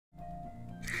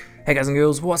Hey guys and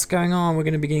girls, what's going on? We're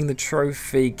going to be getting the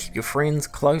trophy Keep Your Friends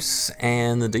Close,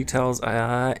 and the details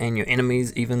are and your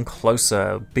enemies even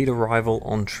closer. Beat a rival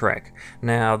on track.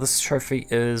 Now this trophy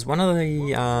is one of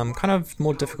the kind of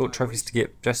more difficult trophies to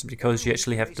get, just because you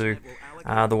actually have to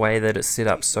the way that it's set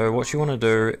up. So what you want to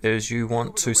do is you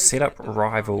want to set up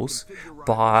rivals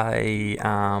by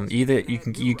either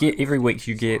you get every week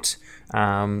you get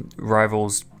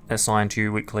rivals assigned to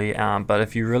you weekly, but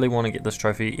if you really want to get this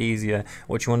trophy easier,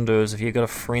 what you want to do is, if you've got a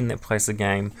friend that plays the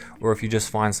game, or if you just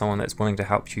find someone that's willing to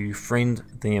help you, friend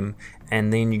them,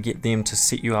 and then you get them to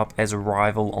set you up as a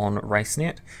rival on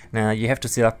Racenet. Now you have to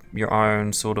set up your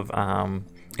own sort of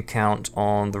account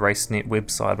on the Racenet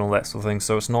website and all that sort of thing,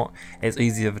 so it's not as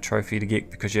easy of a trophy to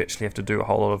get, because you actually have to do a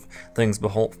whole lot of things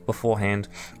beforehand.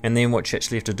 And then what you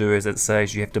actually have to do is, it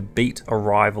says you have to beat a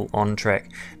rival on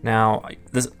track. Now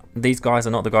these guys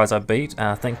are not the guys I beat,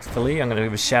 thankfully. I'm going to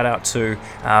give a shout out to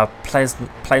I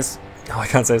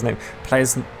can't say his name,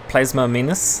 Plasma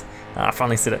Menace. I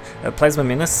finally said it. Plasma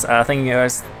Menace. Thank you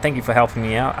guys. Thank you for helping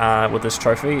me out with this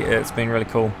trophy. It's been really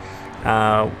cool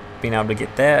being able to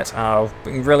get that. I've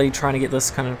been really trying to get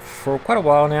this kind of for quite a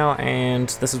while now, and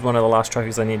this is one of the last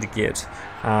trophies I need to get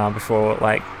before,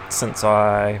 since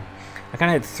I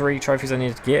kind of had 3 trophies I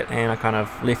needed to get, and I kind of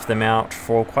left them out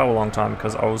for quite a long time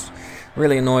because I was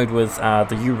really annoyed with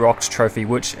the You Rocked trophy,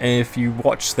 which, if you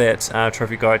watch that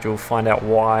trophy guide, you'll find out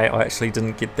why I actually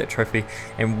didn't get that trophy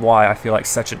and why I feel like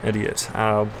such an idiot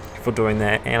for doing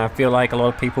that. And I feel like a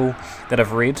lot of people that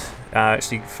I've read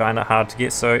actually find it hard to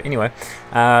get. So anyway,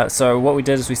 so what we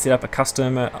did is we set up a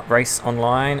custom race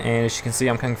online, and as you can see,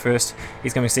 I'm coming first,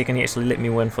 he's coming second. He actually let me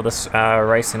win for this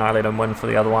race, and I let him win for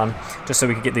the other one, just so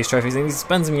we could get these trophies. And he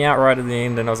spins me out right at the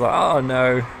end, and I was like, oh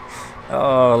no.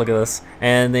 Oh, look at this.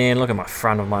 And then look at my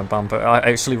front of my bumper. I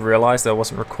actually realized that I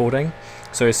wasn't recording.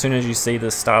 So as soon as you see the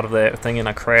start of that thing and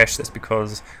I crash, that's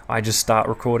because I just start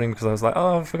recording, because I was like,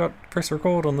 oh, I forgot to press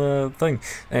record on the thing.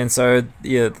 And so,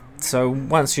 yeah, so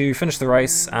once you finish the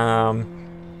race,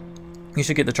 you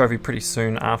should get the trophy pretty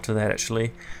soon after that,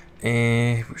 actually.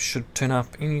 And it should turn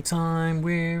up anytime.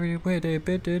 Where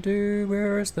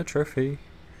is the trophy?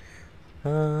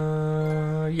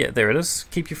 Yeah, there it is.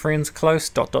 Keep your friends close, ...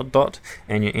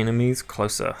 and your enemies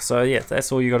closer. So yeah,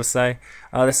 that's all you got to say.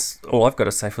 That's all I've got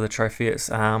to say for the trophy. It's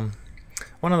one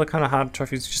of the kind of hard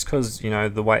trophies, just because, you know,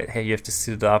 the way how you have to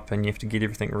set it up and you have to get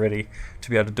everything ready to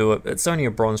be able to do it. It's only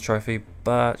a bronze trophy,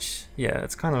 but yeah,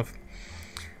 it's kind of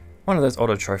one of those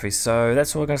auto trophies. So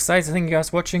that's all I got to say. So thank you guys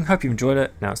for watching. Hope you enjoyed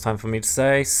it. Now it's time for me to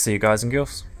say, see you guys and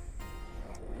girls.